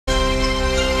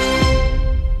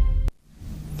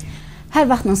Hər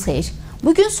vaxtınız xeyir.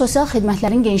 Bugün sosial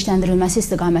xidmətlərin genişləndirilməsi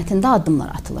istiqamətində addımlar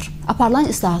atılır. Aparılan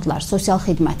islahatlar, sosial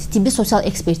xidmət, tibbi sosial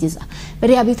ekspertiza və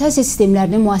reabilitasiya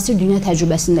sistemlərinin müasir dünya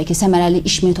təcrübəsindəki səmərəli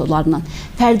iş metodlarından,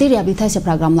 fərdi reabilitasiya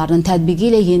proqramlarının tətbiqi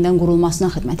ilə yenidən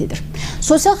qurulmasına xidmət edir.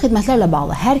 Sosial xidmətlərlə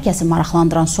bağlı hər kəsi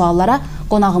maraqlandıran suallara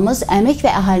qonağımız Əmək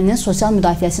və Əhalinin Sosial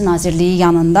Müdafiəsi Nazirliyi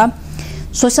yanında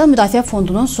Sosial Müdafiə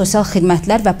Fondunun Sosial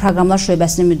Xidmətlər və Proqramlar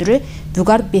Şöbəsinin müdürü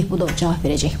Vüqar Behbudov cavab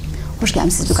verəcək. Xoş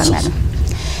gəlmişsiniz Vüqar müəllim.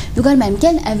 Vüqar müəllim,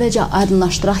 gəlin əvvəlcə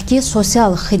aydınlaşdıraq ki,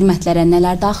 sosial xidmətlərə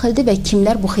nələr daxildir və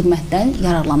kimlər bu xidmətdən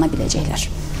yararlana biləcəklər?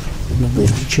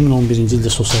 2011-ci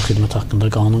ildə sosial xidmət haqqında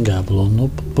qanun qəbul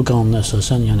olunub. Bu qanuna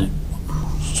əsasən,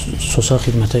 sosial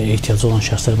xidmətə ehtiyacı olan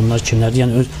şəxslər bunlar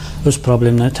kimlərdir? Öz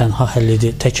problemləri tənha həll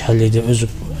edir, tək həll edir, öz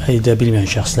edə bilməyən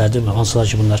şəxslərdir. Hansılar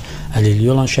ki, bunlar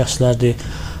əlilliyi olan şəxslərdir,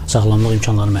 sağlamlıq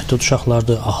imkanları məhdud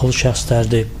uşaqlardır, ahıl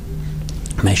şəxslərdir,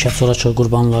 məişət zorakılığı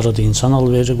qurbanlarıdır, insan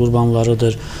alveri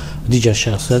qurbanlarıdır, digər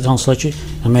şəxslərdir, hansılar ki,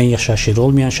 müəyyən yaşayış yeri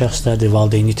olmayan şəxslərdir,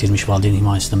 valideyni itirmiş, valideyn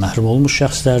himayəsindən məhrum olmuş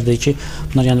şəxslərdir ki,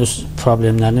 bunlar öz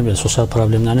problemlərini və sosial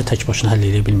problemlərini tək başına həll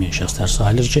edə bilməyən şəxslər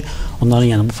sayılır ki,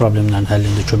 onların bu problemlərin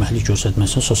həllində köməklik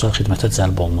göstərməsi üçün sosial xidmətə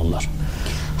cəlb olunurlar.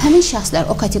 Həmin şəxslər,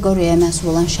 o kateqoriyaya mənsub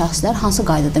olan şəxslər hansı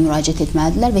qaydada müraciət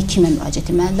etməlidirlər və kimə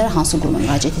müraciət etməlidirlər, hansı quruma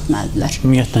müraciət etməlidirlər?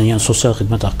 Ümumiyyətlə, sosial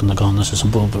xidmət haqqında qanuna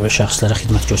əsasən bu şəxslərə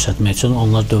xidmət göstərmək üçün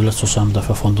onlar Dövlət Sosial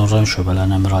Müdafiə Fondunun rayon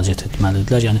şöbələrinə müraciət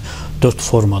etməlidirlər. 4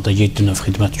 formada 7 növ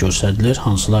xidmət göstərilir,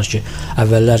 hansılar ki,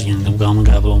 əvvəllər qanun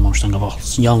qəbul olmamışdan qabaq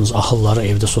yalnız ahıllara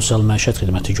evdə sosial məişət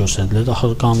xidməti göstərilirdi.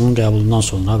 Axır qanunun qəbulundan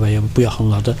sonra və ya bu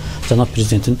yaxınlarda Cənab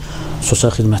Prezidentin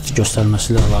sosial xidməti göstərilməsi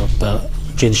ilə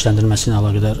genişləndirilməsi ilə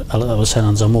əlaqədar əlavə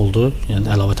sərəncamı oldu,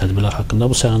 əlavə tədbirlər haqqında.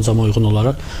 Bu sərəncama uyğun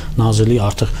olaraq Nazirlik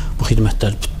artıq bu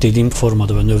xidmətlər dediyim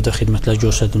formada və növdə xidmətlər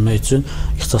göstərilmək üçün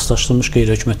ixtisaslaşdırılmış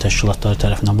qeyri-hökumət təşkilatları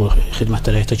tərəfindən bu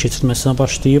xidmətlər həyata keçirilməsinə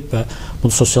başlayıb və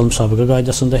bunu sosial müsabiqə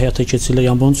qaydasında həyata keçirilir.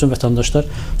 Bunun üçün vətəndaşlar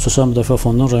Sosial Müdafiə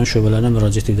Fondunun rayon şöbələrinə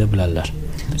müraciət edə bilərlər.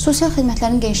 Sosial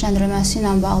xidmətlərin genişləndirilməsi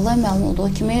ilə bağlı məlum olduğu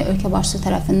kimi ölkə başçısı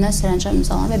tərəfindən sərəncam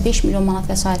imzalanır və 5 milyon manat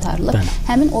vəsait ayrılır.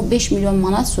 Həmin o 5 milyon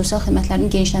manat sosial xidmətlərin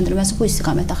genişləndirilməsi bu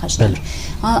istiqamətdə xərclənir.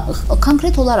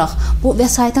 Konkret olaraq bu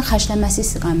vəsaitin xərclənməsi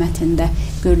istiqamətində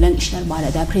görülən işlər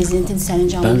barədə Prezidentin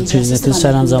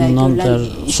sərəncamından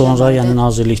sonra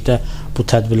Nazirlikdə bu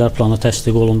tədbirlər planı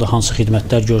təsdiq olundu, hansı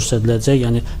xidmətlər göstəriləcək.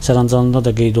 Sərəncamda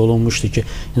da qeyd olunmuşdur ki,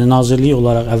 Nazirlik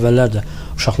olaraq əvvəllər də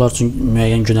uşaqlar üçün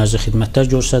müəyyən gün ərzə xidmətlər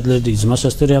göstərilirdi, icma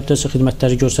əsaslı reabilitasiya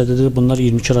xidmətləri göstərilirdi. Bunlar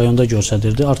 22 rayonda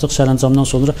göstərilirdi. Artıq sərəncamdan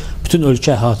sonra bütün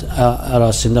ölkə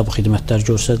ərazisində bu xidmətlər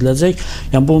göstəriləcək.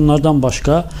 Bunlardan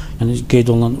başqa, qeyd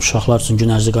olunan uşaqlar üçün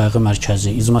gün ərzə qayğı mərkəzi,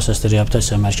 icma əsaslı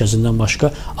reabilitasiya mərkəzindən başqa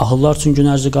ahıllar üçün gün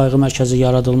ərzə qayğı mərkəzi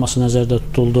yaradılması nəzərdə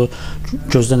tutuldu.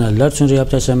 Gözdən əlillər üçün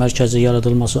reabilitasiya mərkəzi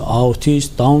yaradılması,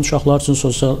 autist, down uşaqlar üçün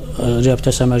sosial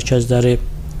reabilitasiya mərkəzləri,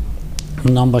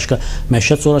 bundan başqa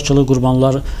məişət zorakılığı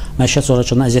qurbanları, məişət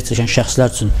zorakılığına əziyyət çəkən şəxslər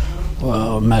üçün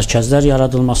mərkəzlər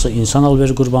yaradılması, insan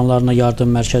alveri qurbanlarına yardım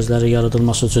mərkəzləri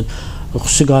yaradılması üçün,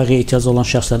 xüsusi qayğıya ehtiyacı olan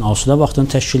şəxslərin asudə vaxtının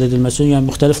təşkil edilməsi üçün,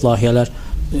 müxtəlif layihələr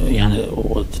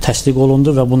təsdiq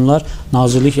olundu və bunlar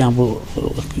Nazirlik bu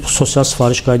sosial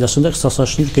sifariş qaydasında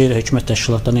ixtisaslaşdırılmış qeyri-hökumət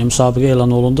təşkilatlarına müsabiqə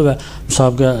elan olundu və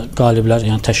müsabiqə qaliblər,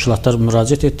 təşkilatlar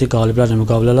müraciət etdi, qaliblərlə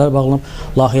müqavilələr bağlanıb,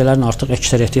 layihələrin artıq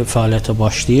əksəriyyəti fəaliyyətə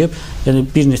başlayıb,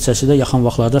 bir neçəsi də yaxın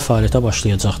vaxtlarda fəaliyyətə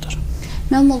başlayacaqdır.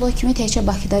 Məlum olduğu kimi təkcə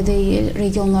Bakıda deyil,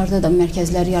 regionlarda da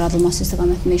mərkəzlər yaradılması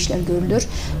istiqamətində işlər görülür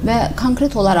və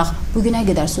konkret olaraq bugünə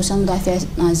qədər Sosial Müdafiə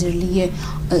Nazirliyi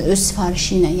öz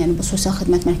sifarişi ilə, bu sosial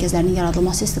xidmət mərkəzlərinin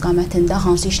yaradılması istiqamətində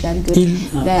hansı işləri görür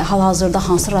və hal-hazırda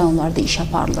hansı rayonlarda iş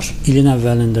aparılır? İlin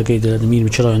əvvəlində qeyd edirdim,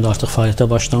 22 rayonda artıq fəaliyyətə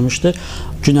başlamışdı.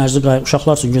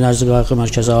 Uşaqlar üçün gün ərzə qayğı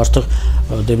mərkəzi artıq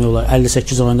demək olar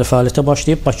 58 rayonda fəaliyyətə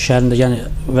başlayıb. Bakı şəhərində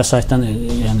vəsaitdən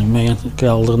müəyyən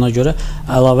qaldığına görə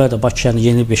əlavə də Bakı şəhərində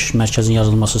yeni 5 mərkəzin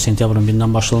yaradılması sentyabrın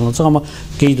 1-dən başlanılacaq, amma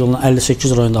qeyd olunan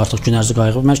 58 rayonda artıq gün ərzə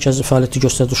qayğı mərkəzi fəaliyyəti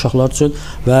göstərdi uşaqlar üçün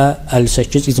və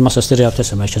 58 icma əsaslı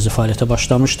reabilitasiya mərkəzi fəaliyyətə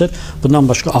başlamışdır. Bundan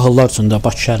başqa ahıllar üçün də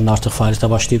Bakı şəhərində artıq fəaliyyətə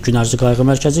başlayıb gün ərzə qayğı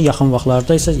mərkəzi. Yaxın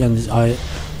vaxtlarda isə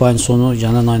bu ayın sonu,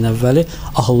 ayın əvvəli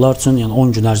ahıllar üçün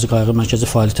 10 gün ərzə qayğı mərkəzi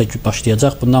fəaliyyətə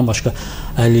başlayacaq. Bundan başqa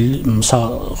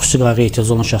xüsusi qayğıya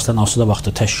ehtiyacı olan şəxslərin asudə vaxtı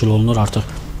təşkil olunur. Artıq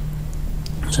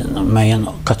müəyyən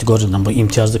kateqoriyadan, bu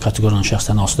imtiyazlı kateqoriyanın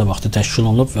şəxslərin asudə vaxtı təşkil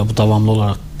olunub və bu davamlı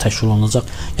olaraq təşkil olunacaq.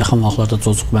 Yaxın vaxtlarda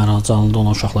cocuq məracanlığında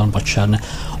olan uşaqların Bakı şəhərinə,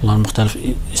 onların müxtəlif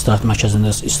istirahət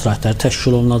mərkəzində istirahətləri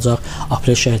təşkil olunacaq.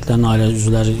 Aprel şəhidlərinin ailə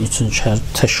üzvləri üçün şəhər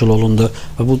təşkil olundu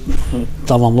və bu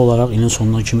davamlı olaraq ilin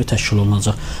sonuna kimi təşkil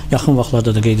olunacaq. Yaxın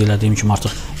vaxtlarda da qeyd elədiyim kimi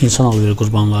artıq insan alveri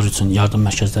qurbanları üçün yardım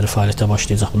mərkəzləri fəaliyyətə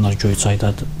başlayacaq. Bunlar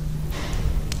Göyçaydadır,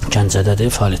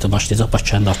 Gəncədədir, fəaliyyətə başlayacaq. Bakı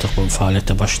kəndi artıq bu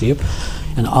fəaliyyətə başlayıb.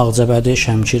 Yəni Ağcabədi,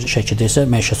 Şəmkir, Şəkidə isə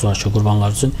məişət zorakılıq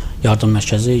qurbanları üçün yardım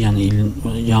mərkəzi, yəni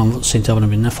ilin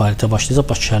sentyabrın 1-dən fəaliyyətə başlayacaq.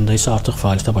 Bakı kəndində isə artıq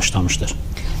fəaliyyətə başlamışdır.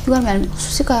 Vüqar müəllim,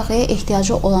 xüsusi qayğıya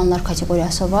ehtiyacı olanlar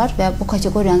kateqoriyası var və bu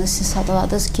kateqoriyanı siz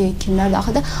sadaladınız ki, kimlər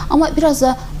daxildir. Amma biraz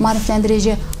da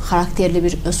maarifləndirici xarakterli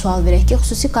bir sual verək ki,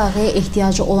 xüsusi qayğıya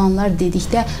ehtiyacı olanlar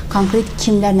dedikdə konkret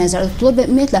kimlər nəzərdə tutulur və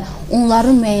ümumiyyətlə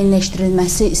onların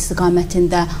müəyyənləşdirilməsi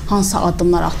istiqamətində hansı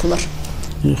addımlar atılır?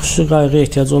 Xüsusi qayğıya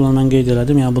ehtiyacı olan mən qeyd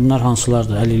elədim. Yəni bunlar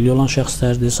hansılardır? Əlilliyi olan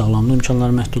şəxslərdir, sağlamlıq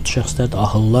imkanları məhdud şəxslərdir,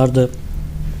 ahıllardır.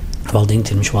 Valideyn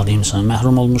itirmiş, valideyn imkanı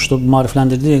məhrum olmuşdur.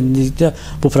 Maarifləndiricilikdə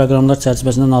bu proqramlar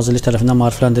çərçivəsində Nazirlik tərəfindən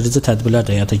maarifləndirici tədbirlər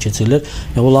də həyata keçirilir.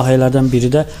 Bu layihələrdən biri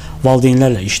də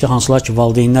valideynlərlə işdir. Hansılar ki,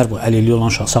 valideynlər bu əlilliyi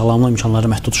olan sağlamlıq imkanları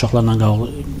məhdud uşaqlarla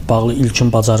bağlı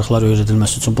ilkin bacarıqlar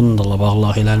öyrədilməsi üçün bununla bağlı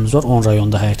layihələrimiz var. 10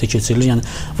 rayonda həyata keçirilir. Yəni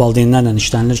valideynlərlə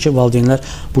işlənilir ki, valideynlər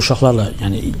bu uşaqlarla,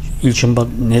 yəni ilkin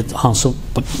hansı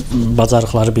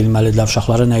bacarıqları bilməlidirlər,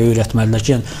 uşaqlara nə öyrətməlidirlər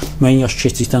ki, yəni müəyyən yaş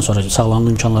keçdikdən sonra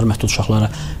sağlamlıq imkanları məhdud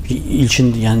uşaqlara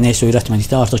ilkin, yəni nəyisə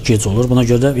öyrətmədikdə artıq gec olur. Buna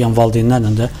görə də yəni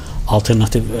valideynlərlə də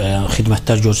alternativ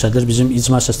xidmətlər göstərilir. Bizim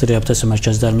icma əsaslı reabilitasiya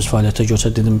mərkəzlərimiz fəaliyyətə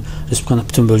göstərilir. Respublikanın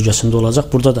bütün bölgəsində olacaq.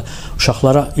 Burada da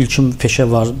uşaqlara ilkin peşə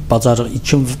var, bacarıq,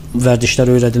 ilkin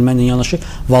vərdişlər öyrədilməklə yanaşı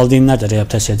valideynlər də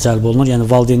reabilitasiyaya cəlb olunur. Yəni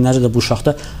valideynləri də bu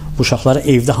uşaqlara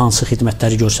evdə hansı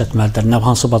xidmətləri göstərməlidir, nə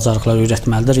hansı bacarıqlar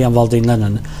öyrətməlidir.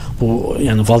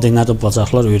 Yəni valideynlərdə bu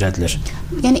bacarıqlar öyrədilir.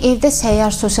 Yəni evdə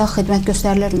səyyar sosial xidmət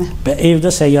göstərilirmi?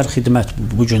 Evdə səyyar xidmət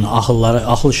bu gün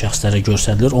ahıl şəxslərə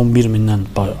göstərilir. 11 mindən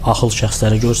ahıl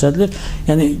şəxslərə göstərilir.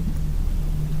 Yəni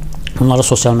bunlara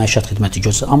sosial məişət xidməti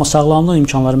göstərilir. Amma sağlamlıq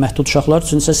imkanları məhdud uşaqlar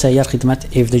üçün isə səyyar xidmət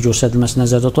evdə göstərilməsi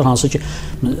nəzərdə tutulur. Hansı ki,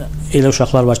 elə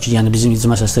uşaqlar var ki, yəni bizim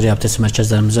icma əsaslı reabilitasiya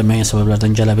mərkəzlərimizə müəyyən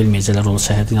səbəblərdən gələ bilməyəcəklər, o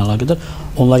səhhəti ilə əlaqədar.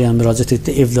 Onlar yəni müraciət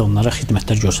etdi, evdə onlara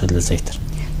xidmətlər göstəriləcəkdir.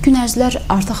 Gün ərzlər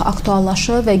artıq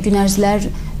aktuallaşır və gün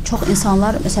ərzlər çox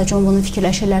insanlar məsəl üçün bunu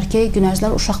fikirləşirlər ki, gün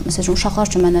ərzlər uşaqlar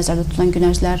üçün nəzərdə tutulan gün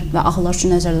ərzlər və ağıllar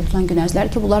üçün nəzərdə tutulan gün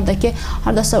ərzlər ki, bunlar da ki,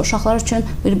 hardasa uşaqlar üçün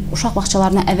bir uşaq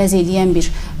bağçalarını əvəz edən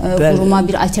bir quruma,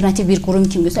 bir alternativ bir qurum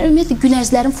kimi göstərir. Ümumiyyətlə gün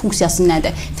ərzlərin funksiyası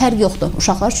nədir? Fərq yoxdur.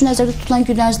 Uşaqlar üçün nəzərdə tutulan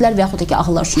gün ərzlər və yaxud da ki,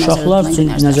 ağıllar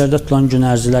üçün nəzərdə tutulan gün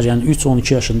ərzlər, yəni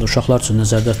 3-12 yaşında uşaqlar üçün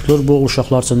nəzərdə tutulur. Bu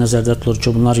uşaqlar üçün nəzərdə tutulur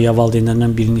ki, bunlar ya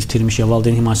valideynlərindən birini itirmiş, ya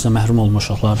valideyn himayəsindən məhrum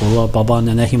olmuş uşaqlardır. Ola baba,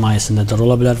 nənə himayəsindədir.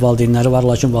 Ola bilər valideynləri var,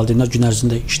 lakin valideynlər gün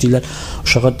ərzində işləyirlər,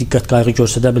 uşağa diqqət qayğı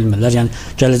göstərə bilmirlər. Yəni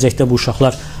gələcəkdə bu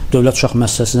uşaqlar dövlət uşaq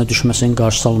müəssisəsinə düşməsinin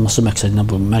qarşısı alınması məqsədinə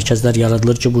bu mərkəzlər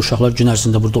yaradılır ki, bu uşaqlar gün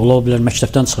ərzində burada ola bilər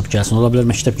məktəbdən çıxıb gəlsin, ola bilər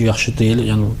məktəb yaxşı deyil,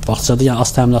 yəni bağçada, yəni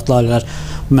az təminatlı ailələr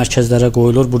bu mərkəzlərə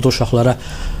qoyulur. Burada uşaqlara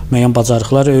müəyyən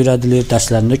bacarıqlar öyrədilir,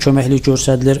 dərslərində köməklik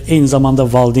göstərilir. Eyni zamanda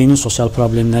valideynin sosial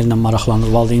problemləri ilə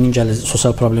maraqlanır, valideynin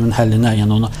sosial problemin həllinə,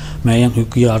 yəni ona müəyyən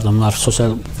hüquqi yardımlar,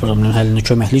 sosial problemin həllinə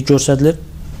köməklik göstərilir.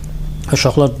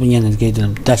 Uşaqlar yenə qeyd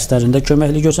edirəm, dərslərində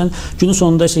köməklik göstərilir. Günün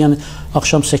sonunda isə yəni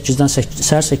axşam 8-dən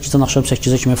səhər 8-dən axşam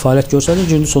 8-ə kimi fəaliyyət göstərilir.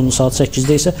 Günün sonunda saat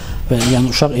 8-də isə yəni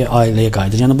uşaq ailəyə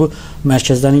qayıdır. Yəni bu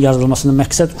mərkəzlərin yaradılmasının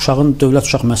məqsəd uşağın dövlət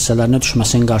uşaq müəssisələrinə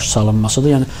düşməsinin qarşısı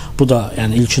alınmasıdır. Yəni bu da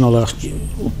yəni ilkin olaraq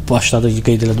başladı,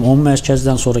 qeyd elədim 10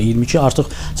 mərkəzdən sonra 22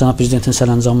 artıq cənab prezidentin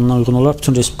sərəncamına uyğun olaraq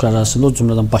bütün respublika ərazisində, o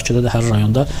cümlədən Bakıda da hər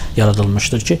rayonda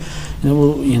yaradılmışdır ki, yəni bu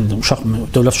yəni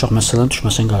dövlət uşaq müəssisələrinə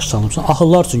düşməsinin qarşısı alınmasıdır.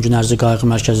 Ahıllar üçün gün ərzində qayğı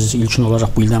mərkəzi ilkin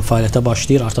olaraq bu ildən fəaliyyətə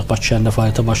başlayır, artıq Bakı şəhərində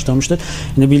fəaliyyətə başlamışdır.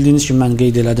 İndi bildiyiniz kimi mən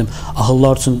qeyd elədim,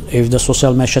 ahıllar üçün evdə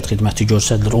sosial məişət xidməti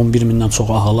göstərilir. 11 mindən çox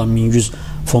ahıla 1100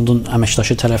 fondun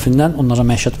əməkdaşı tərəfindən onlara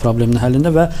məişət probleminin həllində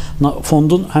və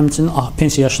fondun həmçinin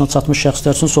pensiya yaşına çatmış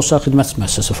şəxslər üçün sosial xidmət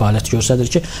müəssisəsi fəaliyyət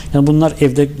göstərir ki, yəni bunlar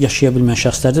evdə yaşaya bilməyən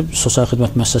şəxslərdir, sosial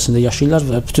xidmət müəssisəsində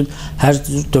yaşayırlar və bütün hər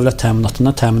dövlət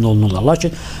təminatından təmin olunurlar.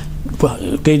 Lakin bu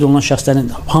qeyd olunan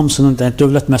şəxslərin hamısının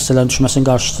dövlət müəssisələrinin düşməsinin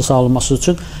qarşısı alınması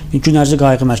üçün gün ərzində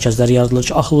qayğı mərkəzləri yaradılır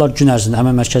ki, ahıllar gün ərzində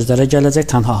həmin mərkəzlərə gələcək,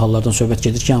 tənha ahıllardan söhbət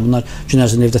gedir ki, yəni bunlar gün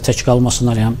ərzində evdə tək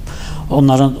qalmasınlar, yəni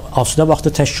onların asudə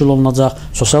vaxtı təşkil olunacaq,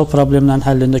 sosial problemlərin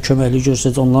həllində köməklik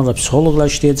göstərəcək, onlarla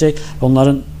psixoloqlar işləyəcək,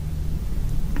 onların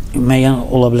müəyyən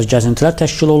ola bilər gəzintilər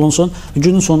təşkil olunsun,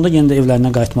 günün sonunda yenə də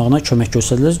evlərinə qayıtmağına kömək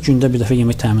göstərilir, gündə bir dəfə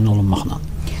yemək təmin olunmaqla.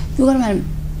 Vüqar müəllim,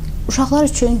 uşaqlar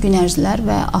üçün gün ərzlər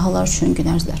və ahıllar üçün gün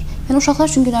ərzlər. Yəni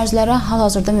uşaqlar üçün gün ərzlərə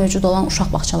hal-hazırda mövcud olan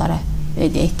uşaq bağçaları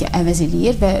deyək ki, əvəz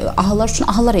eləyir və ahıllar üçün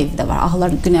ahıllar evi də var.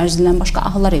 Ahıllar gün ərzindən başqa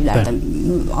ahıllar evlərdə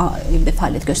evdə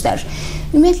fəaliyyət göstərir.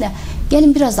 Ümumiyyətlə,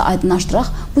 gəlin biraz da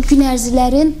aydınlaşdıraq. Bu gün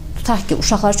ərzilərin Tutaq ki,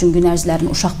 uşaqlar üçün gün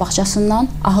ərzlərinin uşaq bağçasından,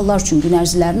 ahıllar üçün gün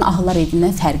ərzlərinin ahıllar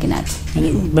evindən fərqi nədir?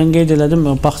 Yəni, mən qeyd elədim,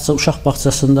 uşaq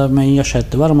bağçasında müəyyən yaş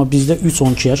həddi var, amma bizdə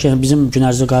 3-12 yaş, yəni bizim gün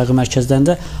ərzi qayğı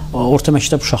mərkəzlərində orta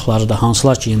məktəb uşaqları da,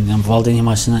 hansılar ki, yəni valideyn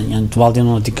himayəsindən, yəni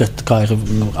valideyn ona diqqət qayğı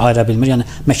ayıra bilmir, yəni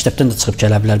məktəbdən də çıxıb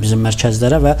gələ bilər bizim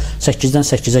mərkəzlərə və 8-dən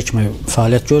 8-ə kimi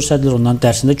fəaliyyət göstərilir, onların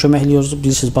dərsində köməkləyiyoruz.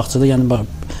 Bilirsiniz, bağçada yəni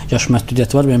yaş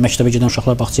məhdudiyyəti var, yəni məktəbə gedən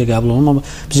uşaqlar bağçaya qəbul olunur, amma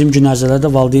bizim gün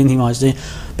ərzələrdə valideyn himayəsində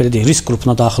belə deyək, risk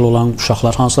qrupuna daxil olan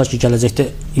uşaqlar, hansılar ki, gələcəkdə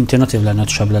internat evlərinə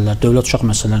düşə bilərlər, dövlət uşaq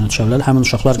müəssisələrinə düşə bilərlər, həmin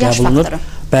uşaqlar qəbul olunur.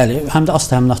 Bəli, həm də az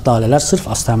təminatlı ailələr, sırf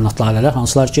az təminatlı ailələr,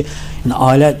 hansılar ki, yəni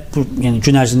ailə yəni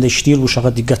gün ərzində işləyir, bu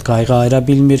uşağa diqqət qayğı ayıra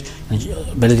bilmir, yəni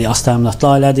belə deyək, az təminatlı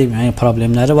ailədir, müəyyən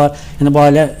problemləri var. Yəni bu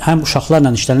ailə həm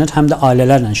uşaqlarla işlənir, həm də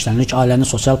ailələrlə işlənir ki, ailənin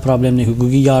sosial problemini,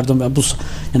 hüquqi yardım və bu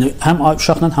yəni həm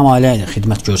uşaqla, həm ailə ilə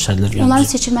xidmət göstərilir. Yəni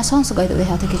onların seçilməsi hansı qaydada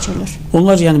həyata keçirilir?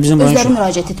 Onlar yəni bizim özləri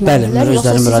müraciət etməlidirlər,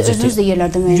 yoxsa siz özünüz də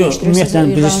yerlərdə müəyyənləşdirirsiniz? Ümumiyyətlə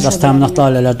bilirsiniz, az təminatlı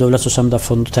ailələr Dövlət Sosial Müdafiə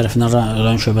Fondu tərəfindən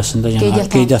rayon şöbəsində yəni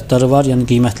qeydiyyatları var, yəni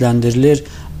qiymətləndirilir.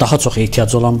 Daha çox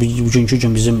ehtiyacı olan bugünkü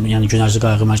gün bizim yəni gün ərzi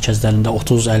qayğı mərkəzlərində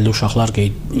 30-50 uşaqlar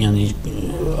yəni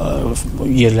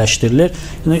yerləşdirilir.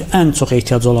 Yəni ən çox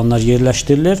ehtiyacı olanlar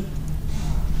yerləşdirilir.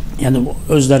 Yəni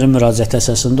özlərinin müraciəti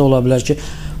əsasında ola bilər ki,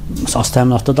 az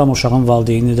təminatlı da uşağın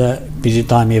valideyni də biri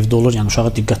daim evdə olur, yəni uşağa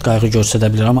diqqət qayğı göstərə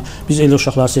bilər, amma biz elə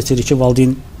uşaqları seçirik ki,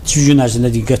 valideyn gün ərzində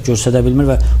diqqət göstərə bilmir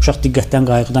və uşaq diqqətdən,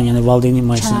 qayğıdan, yəni valideyn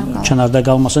himayəsindən kənarda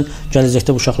qalmasın,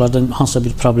 gələcəkdə bu uşaqlarda hansısa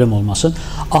bir problem olmasın.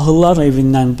 Ahıllar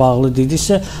evindən bağlı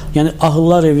dediksə, yəni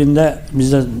ahıllar evində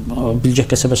bizdə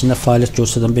Bilgək qəsəbəsində fəaliyyət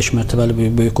göstərən 5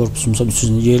 mərtəbəli böyük korpusumuzun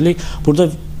 300 yerlik,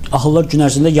 burada ahıllar gün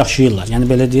ərzində yaşayırlar,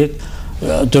 yəni belə deyək,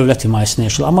 dövlət himayəsində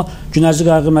yaşayırlar. Amma gün ərzi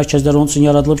qayğı mərkəzləri onun üçün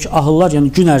yaradılıb ki, ahıllar yəni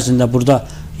gün ərzində burada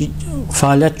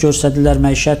fəaliyyət göstərirlər,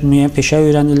 məişət, müəyyən peşə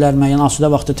öyrənirlər, müəyyən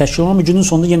asudə vaxtı təşkil olunur, amma günün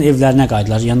sonunda yenə evlərinə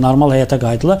qayıdırlar, yəni normal həyata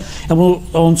qayıdırlar. Yəni bu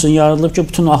onun üçün yaradılıb ki,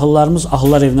 bütün ahıllarımız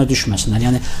ahıllar evinə düşməsinlər.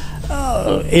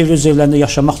 Yəni öz evlərində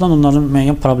yaşamaqla onların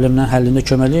müəyyən problemlərin həllində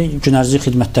köməkli gün ərzi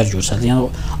xidmətlər göstərilir. Yəni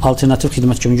alternativ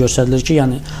xidmət kimi göstərilir ki,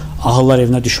 yəni ahıllar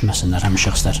evinə düşməsinlər həmin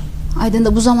şəxslər.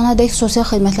 Aydındır, bu zamana dək sosial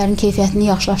xidmətlərin keyfiyyətini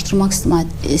yaxşılaşdırmaq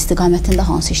istiqamətində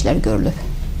hansı işlər görülüb?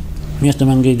 Ümumiyyətlə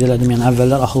mən qeyd elədim, yəni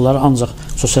əvvəllər axıllara ancaq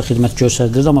sosial xidmət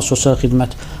göstərilirdi, amma sosial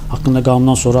xidmət haqqında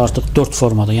qanundan sonra artıq 4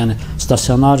 formada, yəni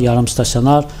stasionar, yarım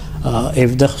stasionar,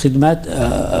 evdə xidmət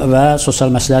və sosial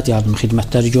məsləhət yardımı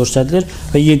xidmətləri göstərilir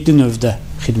və 7 növdə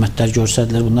xidmətlər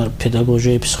göstərilir. Bunlar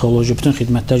pedaqoji, psixoloji, bütün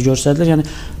xidmətlər göstərilir. Yəni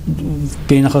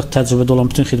beynəlxalq təcrübədə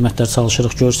olan bütün xidmətlər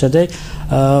çalışırıq göstərək.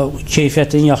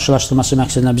 Keyfiyyətin yaxşılaşdırılması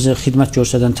məqsədlə bizə xidmət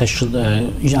göstərən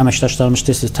əməkdaşlarımız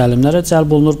tez-tez təlimlərə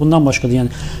cəlb olunur. Bundan başqa da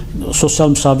yəni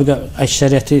sosial müsabiqə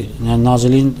əksəriyyəti, yəni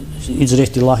Nazirliyin icra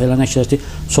etdiyi layihələrin əksəriyyəti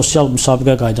sosial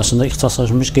müsabiqə qaydasında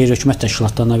ixtisaslaşmış qeyri-hökumət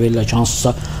təşkilatlarına verilir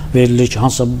ki,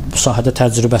 hansısa bu sahədə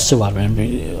təcrübəsi var, yəni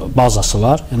bazası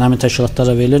var. Yəni həmin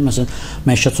təşkilatlara verilir. Məsələn,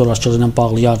 məişət zorakılığı ilə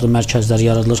bağlı yardım mərkəzləri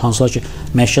yaradılır. Hansılar ki,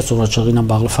 məişət zorakılığı ilə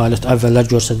bağlı fəaliyyət əvvəllər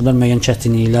göstərdilər, müəyyən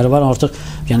çətinlikləri var. Artıq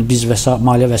yəni biz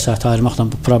maliyyə vəsaiti ayırmaqla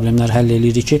bu problemləri həll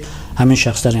edirik ki, həmin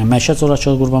şəxslər, yəni məişət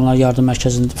zorakılığı qurbanları yardım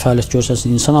mərkəzində fəaliyyət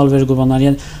göstərsin, insan alveri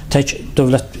qurbanları, yəni tək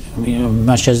dövlət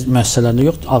mərkəz müəssisələrində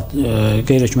yox,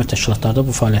 qeyri-hökumət təşkilatları da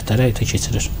bu fəaliyyətləri həyata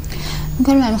keçirir.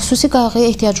 Müəllim, xüsusi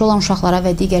qayğıya ehtiyacı olan uşaqlara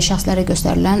və digər şəxslərə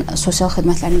göstərilən sosial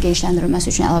xidmətlərin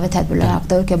genişləndirilməsi üçün əlavə tədbirlər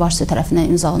haqqında ölkə başçısı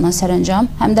tərəfindən imzalanan sərəncam,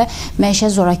 həm də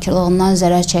məişət zorakılığından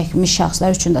zərər çəkmiş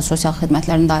şəxslər üçün də sosial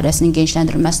xidmətlərin dairəsinin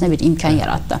genişləndirilməsinə bir imkan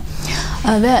yaratdı.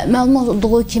 Və məlum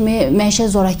olduğu kimi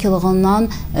məişət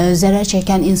zorakılığından zərər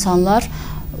çəkən insanlar,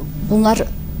 bunlar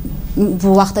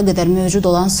bu vaxta qədər mövcud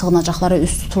olan sığınacaqlara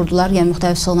üst tuturdular, yəni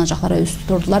müxtəlif sığınacaqlara üst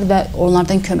tuturdular və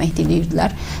onlardan kömək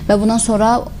diləyirdilər. Və bundan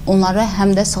sonra onları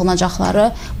həm də sığınacaqları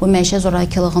bu məişət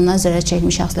zorakılığından zərər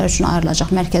çəkmiş şəxslər üçün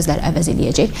ayrılacaq mərkəzlər əvəz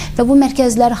eləyəcək. Və bu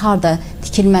mərkəzlər harda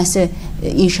tikilməsi,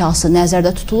 inşası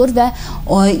nəzərdə tutulur və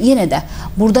yenə də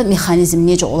burada mexanizm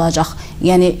necə olacaq?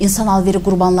 Yəni insan alveri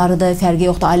qurbanlarıdır, fərqi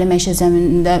yoxdur, ailə məişət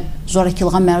zəminində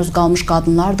zorakılığa məruz qalmış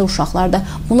qadınlardır, uşaqlardır.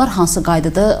 Bunlar hansı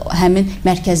qaydadır həmin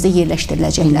mərkəzdə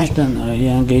yerləşdiriləcəklər?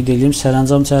 Yəni qeyd edeyim,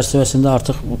 sərəncam çərçivəsində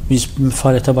artıq biz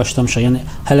fəaliyyətə başlamışıq. Yəni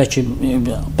hələ ki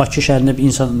Bakı şəhərində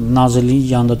İnsan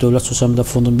Nazirliyi yanında Dövlət Sosial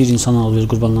Müdafiə Fondunun bir insan alveri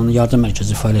qurbanlarına yardım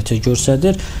mərkəzi fəaliyyəti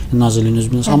göstərir. Nazirliyin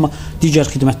öz binası. Amma digər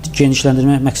xidməti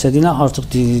genişləndirmək məqsədi ilə artıq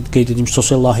qeyd edeyim ki,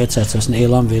 sosial layihə çərçivəsində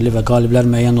elan verilib və qaliblər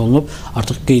müəyyən olunub.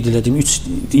 Artıq qeyd edeyim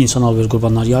 3 insan alveri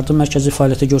qurbanları yardım mərkəzi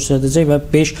fəaliyyəti göstərəcək və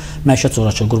 5 məişət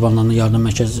zorakılığı qurbanlarına yardım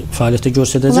mərkəzi fəaliyyəti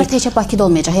göstərəcək. Bunlar təkcə Bakıda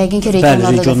olmayacaq, yəqin ki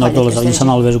regionlarda da olacaq.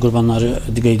 İnsan alveri qurbanları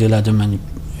qeyd elədim mən.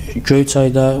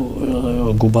 Göyçayda,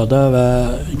 Qubada və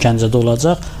Gəncədə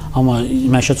olacaq. amma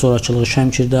məişət zorakılığı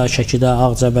Şəmkirdə, Şəkidə,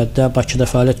 Ağcabəddə, Bakıda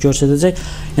fəaliyyət göstərəcək.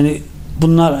 Yəni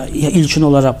bunlar ilkin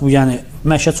olaraq bu yəni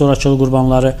məişət zorakılığı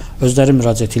qurbanları özləri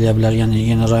müraciət edə bilər, yəni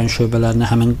yeni rayon şöbələrinə,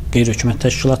 həmin qeyri-hökumət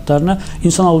təşkilatlarına.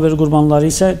 İnsan alveri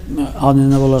qurbanları isə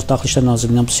aniləvi olaraq Daxili İşlər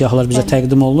Nazirliyindən bu siyahılar bizə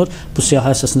təqdim olunur. Bu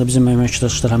siyahı əsasında bizim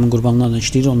əməkdaşlar həmin qurbanlarla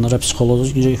işləyir, onlara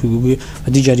psixoloji, hüquqi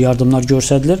və digər yardımlar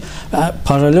göstərilir. Və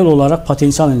paralel olaraq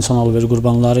potensial insan alveri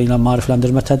qurbanları ilə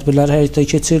maarifləndirmə tədbirləri həyata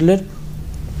keçirilir.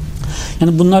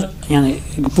 Yəni bunlar, yəni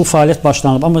bu fəaliyyət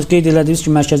başlanılıb, amma qeyd elədiyiniz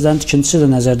kimi mərkəzlərin tikintisi də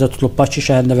nəzərdə tutulub. Bakı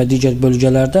şəhərində və digər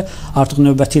bölgələrdə artıq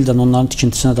növbəti ildən onların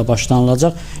tikintisinə də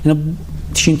başlanılacaq. Yəni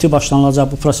tikinti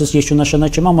başlanılacaq, bu proses yekunlaşana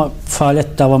kimi, amma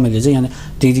fəaliyyət davam edəcək. Yəni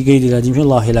qeyd elədiyim kimi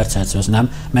layihələr çərçivəsində həm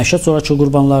məişət zorakılığı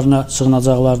qurbanlarına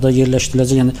sığınacaqlarda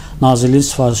yerləşdiriləcək, yəni Nazirliyin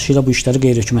sifarişi ilə bu işləri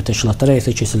qeyri-hökumət təşkilatları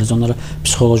həyata keçiriləcək. Onlara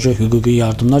psixoloji, hüquqi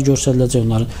yardımlar göstəriləcək,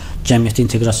 onların cəmiyyətə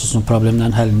inteqrasiyasının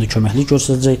problemlərinin həllində köməklik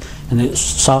göstərəcək. Yəni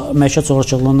məişət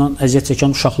zorakılığından əziyyət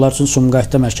çəkən uşaqlar üçün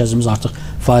Sumqayıtda mərkəzimiz artıq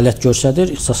fəaliyyət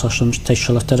göstərir ixtisaslaşdırılmış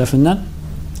təşkilat tərəfindən.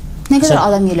 Nə qədər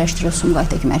adam yerləşdirilir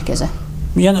Sumqayıtdakı mərkəzə?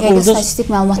 Yəni orada statistik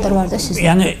məlumatlar var da sizdə.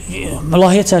 Yəni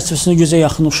layihə çərçivəsində 100-ə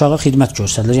yaxın uşağa xidmət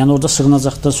göstərilir. Yəni orada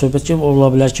sığınacaqda söhbət ki, ola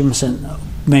bilər ki, məsələn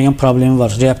müəyyən problemi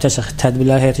var. Reabilitasiya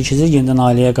tədbirləri həyata keçirilir, yenidən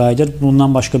ailəyə qayıdır.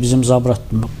 Bundan başqa bizim Zabrat,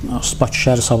 Bakı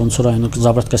şəhəri Sabunçu rayonu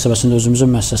Zabrat qəsəbəsində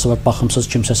özümüzün müəssisəsi var. Baxımsız,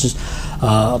 kimsəsiz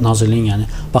Nazirliyin, yəni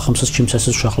baxımsız,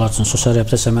 kimsəsiz uşaqlar üçün sosial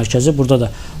reabilitasiya mərkəzi. Burada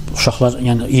da uşaqlar,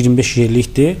 yəni 25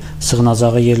 yerlikdir,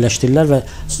 sığınacağa yerləşdirirlər və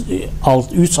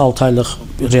 3-6 aylıq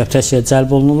reabilitasiyaya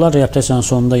cəlb olunurlar. Reabilitasiyanın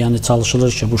sonunda yəni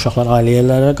çalışılır ki, bu uşaqlar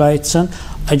ailələrə qayıtsın.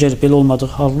 Əgər belə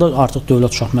olmadığı halda artıq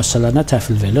dövlət uşaq müəssisələrinə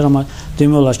təhvil verilir. Amma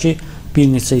demək olar ki, bir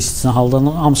neçə istisna haldan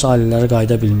hamısı ailələrə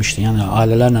qayıda bilmişdi. Yəni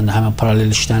ailələrlə də həmin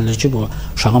paralel işlənilir ki, bu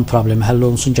uşağın problemi həll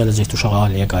olunsun, gələcəkdə uşaq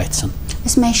ailəyə qayıtsın.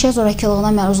 Bəs məişət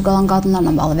zorakılığına məruz qalan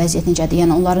qadınlarla bağlı vəziyyət necədir?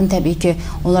 Yəni onların təbii ki,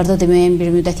 onlarda da müəyyən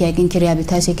bir müddət yəqin ki,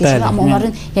 reabilitasiya keçirir, amma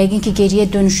onların yəqin ki, geriyə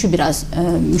dönüşü biraz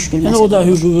müşkül məsələ olur. O da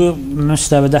hüquqi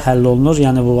müstəvidə həll olunur.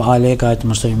 Yəni bu ailəyə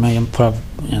qayıtmırsa müəyyən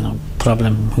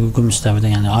problem hüquqi müstəvidə,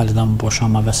 yəni ailədən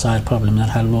boşanma və s. problemlər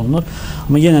həll olunur.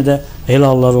 Amma yenə də elə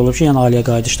hallar olub ki, yəni ailəyə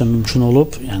qayıdış da mümkün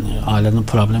olub. Yəni ailənin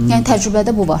problemi. Yəni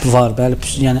təcrübədə bu var. Var, bəli.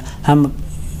 Yəni həm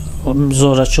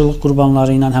zorakılıq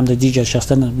qurbanları ilə, həm də digər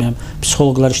şəxslərlə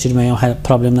psixoloqlar işləyir,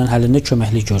 problemlərin həllində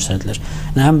köməklik göstərilir.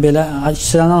 Yəni həm belə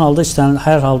istənilən halda,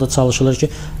 hər halda çalışılır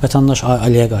ki, vətəndaş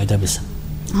ailəyə qayıda bilsin.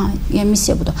 Yəni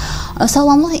missiya budur.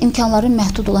 Sağlamlıq imkanları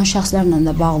məhdud olan şəxslərlə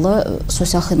də bağlı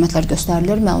sosial xidmətlər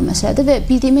göstərilir, məlum məsələdir və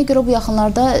bildiyimə görə bu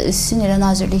yaxınlarda sizin elə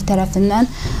Nazirlik tərəfindən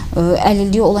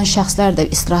əlilliyi olan şəxslər də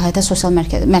istirahətə sosial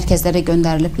mərkəzlərə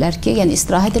göndəriliblər ki, yəni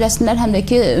istirahət eləsinlər, həm də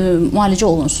ki,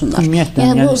 müalicə olunsunlar.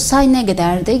 Yəni bu say nə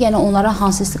qədərdir? Yəni onlara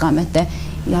hansı istiqamətdə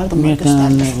yardımlar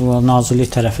göstərilir?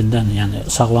 Nazirlik tərəfindən, yəni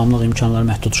sağlamlıq imkanları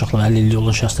məhdud uşaqlar, əlilliyi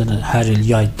olan şəxslərlə hər il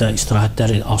yayda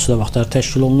istirahətləri, asudə vaxtları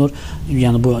təşkil olunur.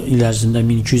 Yəni bu il ərzində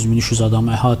 1200-1300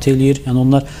 adamı əhatə eləyir. Yəni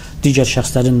onlar digər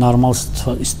şəxslərin normal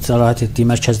istirahət etdiyi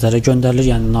mərkəzlərə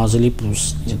göndərilir. Yəni Nazirlik bu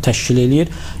təşkil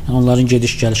eləyir. Yəni onların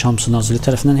gediş-gəliş hamısı Nazirlik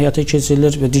tərəfindən həyata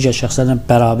keçirilir və digər şəxslərlə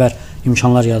bərabər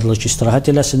imkanlar yaradılır ki,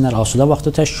 istirahət eləsinlər, asudə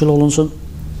vaxtı təşkil olunsun.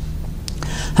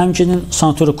 Həmçinin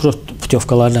sanatoriya kurort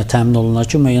putyovkalarla təmin olunur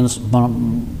ki, müəyyən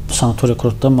sanatoriya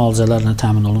kurortda müalicələrlə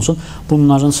təmin olunsun.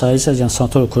 Bunların sayı isə, yəni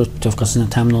sanatoriya kurort putyovkası ilə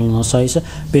təmin olunan sayı isə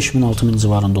 5000-6000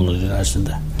 civarında olur il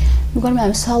ərzində. Müqar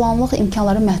müəllim, sağlamlıq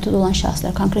imkanları məhdud olan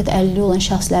şəxslər, konkret əlilliyi olan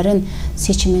şəxslərin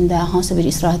seçimində, hansı bir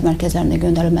istirahət mərkəzlərində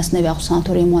göndərilməsində və yaxud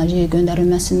sanatoriya müalicəyə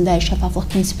göndərilməsində şəffaflıq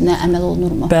prinsipinə əməl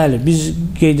olunurmu? Bəli, biz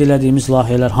qeyd elədiyimiz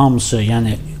layihələr hamısı,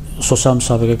 yəni sosial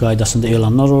müsabiqə qaydasında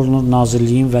elanlar olunur,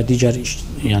 Nazirliyin və digər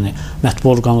yəni mətbu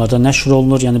orqanlarda nəşr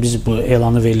olunur. Yəni biz bu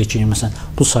elanı veririk ki, məsələn,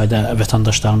 bu sayda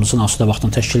vətəndaşlarımızın asudə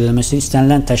vaxtını təşkil edilməsi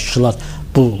istənilən təşkilat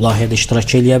bu layihədə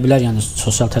iştirak edə bilər. Yəni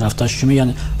sosial tərəfdaş kimi,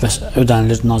 yəni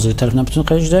ödənilir Nazirlik tərəfindən bütün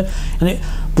xərclər. Yəni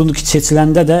bunu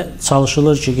seçiləndə də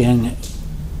çalışılır ki, yəni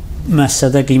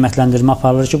müəssisədə qiymətləndirmə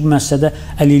aparılır ki, bu müəssisədə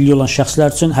əlilliyi olan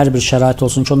şəxslər üçün hər bir şərait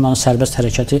olsun ki, onların sərbəst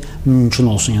hərəkəti mümkün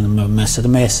olsun. Yəni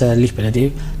müəssisədə müəssərlik belə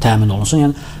deyib təmin olunsun.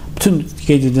 Yəni bütün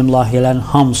qeyd edildiğim layihələrin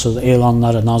hamısı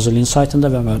elanları Nazirliyin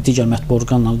saytında və digər mətbu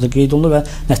orqanlarında qeyd olunur və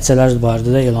nəticələri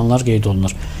barədə də elanlar qeyd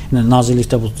olunur. Yəni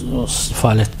Nazirlikdə bu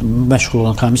fəaliyyət məşğul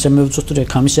olan komissiya mövcuddur.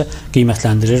 Komissiya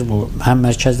qiymətləndirir bu həm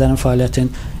mərkəzlərin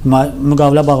fəaliyyətini,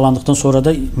 müqavilə bağlandıqdan sonra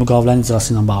da müqavilənin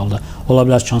icrası ilə bağlıdır. Ola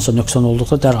bilər ki, hansısa nöqsan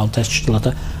olduqda dərhal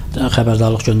təşkilata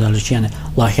xəbərdarlıq göndərilir ki, yəni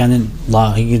layihənin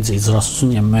layiqincə icrası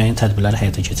üçün yəni müəyyən tədbirləri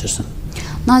həyata keçirsin.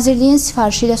 Nazirliyin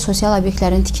sifarişi ilə sosial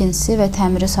obyektlərin tikintisi və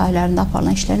təmiri sahələrində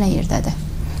aparılan işlər nə yerdədir?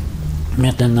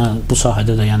 Ümumiyyətlə bu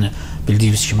sahədə də yəni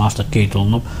bildiyiniz kimi artıq qeyd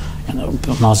olunub. yəni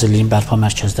Nazirliyin bərpa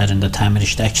mərkəzlərində, təmir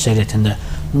işdə, əksəriyyətində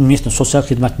ümumiyyətlə sosial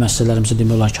xidmət müəssisələrimizdə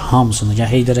demək olar ki, hamısını ya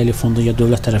Heydər Əliyev fondu ya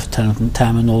dövlət tərəfindən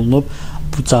təmin olunub.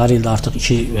 Bu cari ildə artıq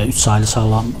 2 və 3 saylı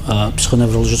sağlam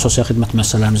psixonevroloji sosial xidmət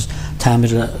müəssisələrimiz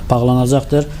təmirlə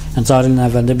bağlanacaqdır. Yəni cari ilin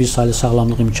əvvəlində 1 saylı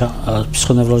sağlamlıq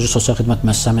psixonevroloji sosial xidmət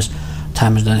müəssisəmiz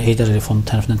təmirdən, Heydər Əliyev fondu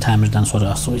tərəfindən təmirdən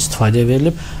sonra istifadəyə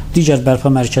verilib. Digər bərpa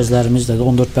mərkəzlərimizdə də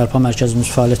 14 bərpa mərkəzimiz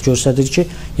fəaliyyət göstərir ki,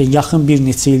 yaxın bir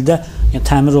neçə ildə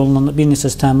təmir olunan, bir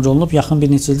neçəsi təmir olunub, yaxın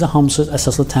bir neçə ildə hamısı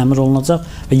əsaslı təmir olunacaq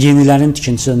və yenilərin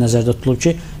tikintisi də nəzərdə tutulub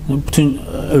ki, bütün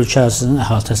ölkə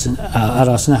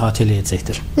ərazisini əhatə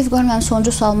eləyəcəkdir. Vüqar, mənim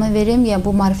sonuncu sualımı verim. Yəni,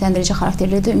 bu maarifləndirici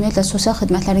xarakterlidir. Ümumiyyətlə, sosial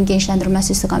xidmətlərin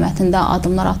genişləndirilməsi istiqamətində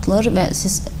addımlar atılır və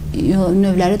siz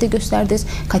növləri də göstərdiniz,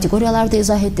 kateqoriyaları da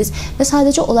izah etdiniz və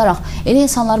sadəcə olaraq elə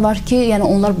insanlar var ki, yəni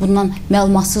onlar bundan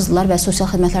məlumatsızdırlar və sosial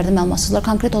xidmətlərdə məlumatsızdırlar.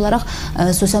 Konkret olaraq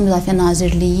Sosial Müdafiə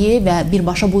Nazirliyi və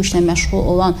birbaşa bu işlə məşğul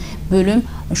olan bölüm,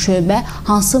 şöbə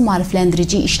hansı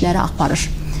maarifləndirici işləri aparır?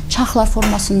 Çarxlar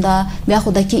formasında və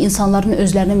yaxud da ki, insanların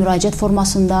özlərinə müraciət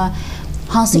formasında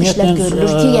hansı işlər görülür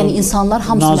ki, yəni insanlar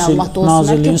hamısı məlumatda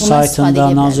olsunlar ki, bundan istifadə edə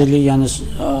bilərlər? Nazirliyin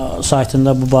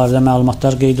saytında bu barədə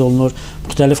məlumatlar qeyd olunur.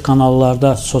 Müxtəlif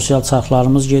kanallarda sosial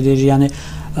çarxlarımız gedir. Yəni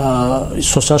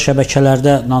sosial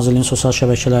şəbəkələrdə, Nazirliyin sosial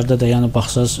şəbəkələrdə də yəni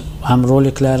baxsaz həm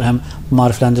roliklər, həm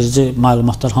maarifləndirici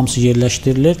məlumatlar hamısı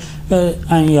yerləşdirilir və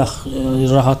ən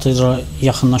rahat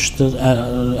yaxınlaşdığı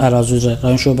ərazi üzrə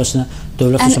rayon şöbəsinə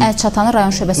ən əlçatanı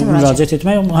rayon şöbəsinə müraciət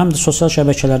etmək, həm də sosial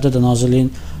şəbəkələrdə də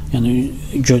Nazirliyin yəni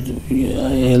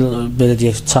belə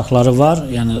deyək, çarxları var,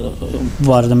 yəni bu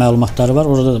barədə məlumatları var.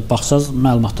 Orada da baxsaz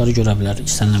məlumatları görə bilər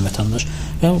istənilən vətəndaş.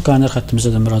 Və qaynar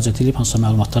xəttimizə də müraciət edib hansısa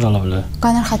məlumatlar ala bilər.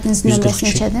 Qaynar xəttinizin nömrəsi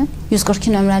neçədir?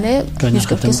 142 nömrəli,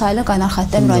 142 saylı qaynar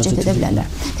xəttə müraciət edə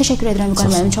bilərlər. Təşəkkür edirəm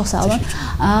Vüqar müəllim, çox sağ olun.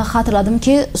 Xatırladım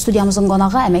ki, studiyamızın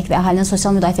qonağı Əmək və Əhalinin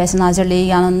Sosial Müdafiəsi Nazirliyi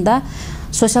yanında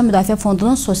Sosial Müdafiə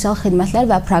Fondunun Sosial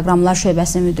Xidmətlər və Proqramlar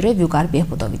şöbəsinin müdiri Vüqar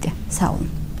Behbudov idi. Sağ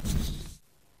olun.